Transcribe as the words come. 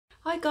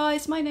Hi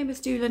guys, my name is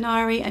Doula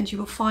Nairi and you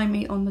will find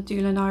me on the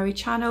Doula Nairi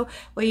channel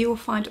where you will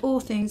find all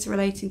things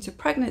relating to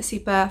pregnancy,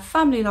 birth,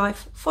 family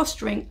life,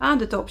 fostering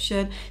and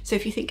adoption. So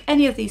if you think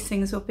any of these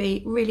things will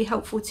be really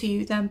helpful to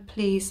you, then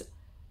please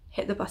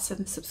hit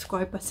the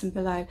subscribe button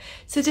below.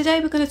 So today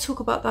we're going to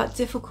talk about that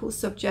difficult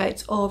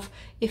subject of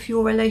if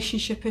your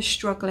relationship is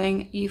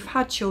struggling, you've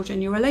had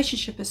children, your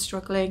relationship is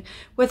struggling,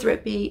 whether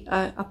it be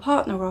a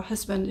partner or a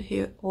husband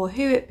who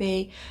it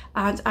be,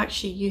 and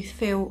actually you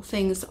feel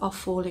things are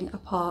falling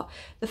apart.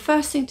 The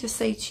first thing to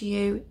say to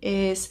you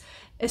is,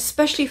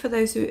 especially for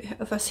those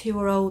of us who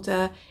are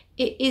older,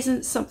 it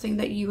isn't something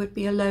that you would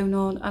be alone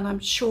on, and I'm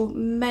sure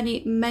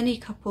many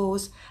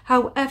couples,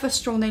 however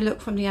strong they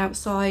look from the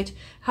outside,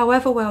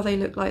 however well they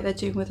look like they're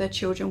doing with their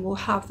children, will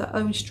have their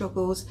own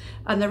struggles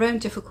and their own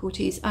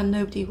difficulties, and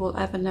nobody will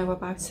ever know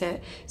about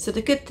it. So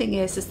the good thing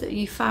is that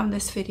you found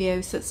this video,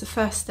 so it's the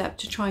first step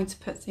to trying to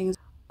put things.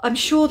 I'm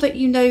sure that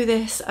you know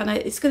this, and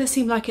it's going to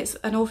seem like it's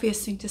an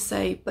obvious thing to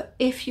say, but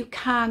if you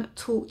can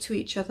talk to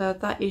each other,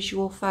 that is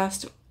your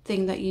first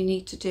thing that you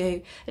need to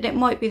do. And it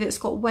might be that it's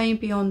got way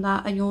beyond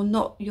that, and you're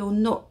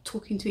not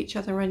talking to each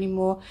other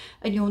anymore,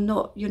 and you're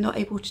not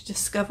able to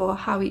discover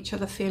how each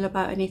other feel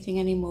about anything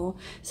anymore.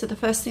 So the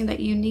first thing that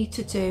you need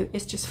to do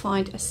is just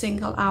find a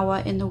single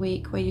hour in the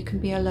week where you can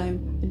be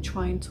alone and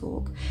try and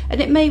talk.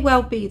 And it may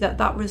well be that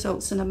that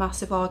results in a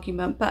massive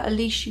argument, but at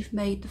least you've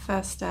made the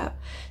first step.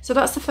 So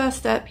that's the first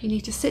step. You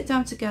need to sit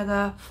down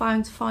together,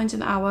 find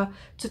an hour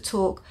to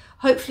talk,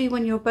 hopefully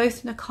when you're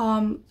both in a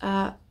calm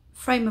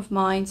frame of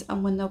mind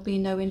and when there'll be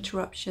no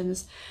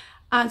interruptions.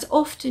 And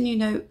often, you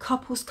know,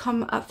 couples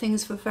come at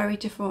things for very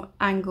different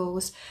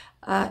angles.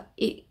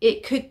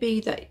 It could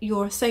be that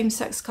you're a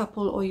same-sex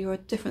couple or you're a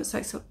different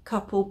sex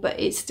couple, but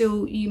it's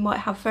still, you might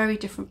have very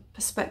different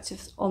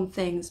perspectives on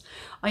things.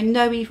 I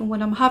know even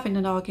when I'm having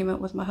an argument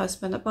with my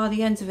husband, that by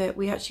the end of it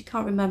we actually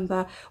can't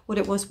remember what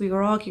it was we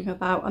were arguing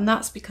about, and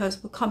that's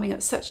because we're coming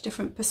at such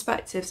different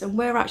perspectives, and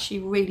we're actually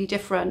really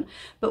different,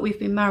 but we've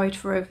been married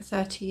for over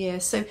 30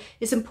 years. So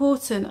it's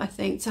important, I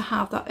think, to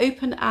have that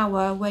open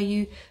hour where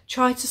you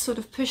try to sort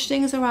of push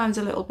things around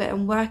a little bit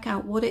and work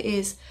out what it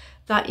is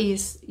that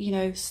is, you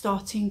know,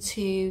 starting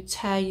to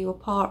tear you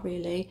apart,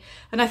 really.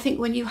 And I think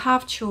when you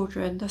have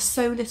children, there's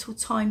so little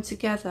time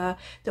together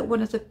that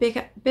one of the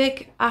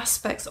big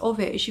aspects of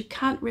it is you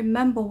can't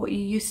remember what you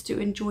used to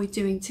enjoy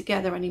doing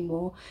together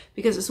anymore,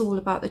 because it's all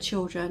about the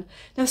children.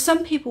 Now,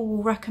 some people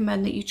will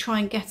recommend that you try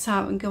and get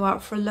out and go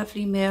out for a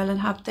lovely meal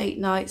and have date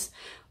nights,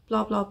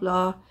 blah blah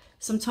blah.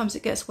 Sometimes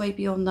it gets way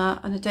beyond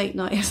that, and a date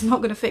night is not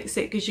going to fix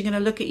it, because you're going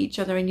to look at each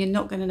other and you're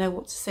not going to know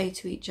what to say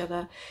to each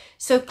other.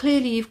 So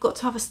clearly you've got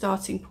to have a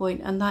starting point,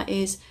 and that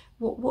is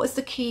what is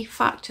the key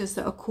factors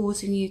that are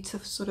causing you to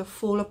sort of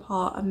fall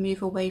apart and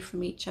move away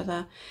from each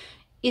other.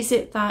 Is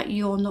it that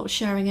you're not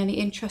sharing any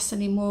interests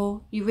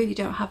anymore? You really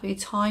don't have any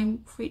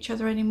time for each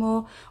other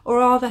anymore? Or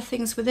are there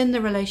things within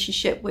the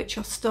relationship which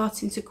are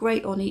starting to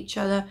grate on each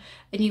other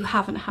and you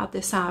haven't had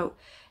this out?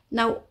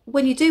 Now,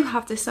 when you do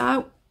have this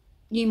out,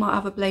 you might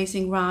have a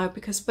blazing row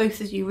because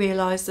both of you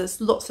realise there's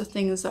lots of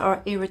things that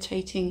are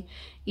irritating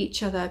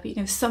each other. But, you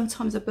know,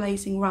 sometimes a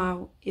blazing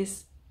row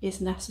is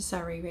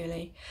necessary,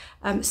 really.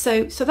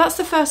 So that's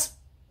the first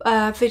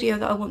video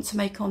that I want to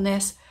make on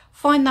this.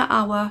 Find that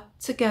hour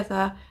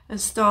together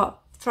and start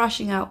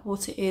thrashing out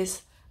what it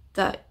is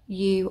that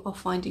you are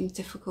finding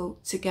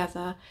difficult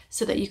together,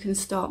 so that you can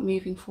start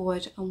moving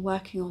forward and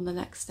working on the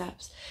next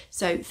steps.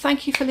 So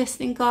thank you for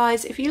listening,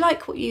 guys. If you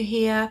like what you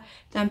hear,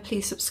 then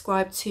please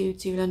subscribe to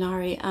Doula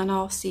Nairi, and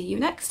I'll see you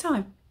next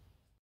time.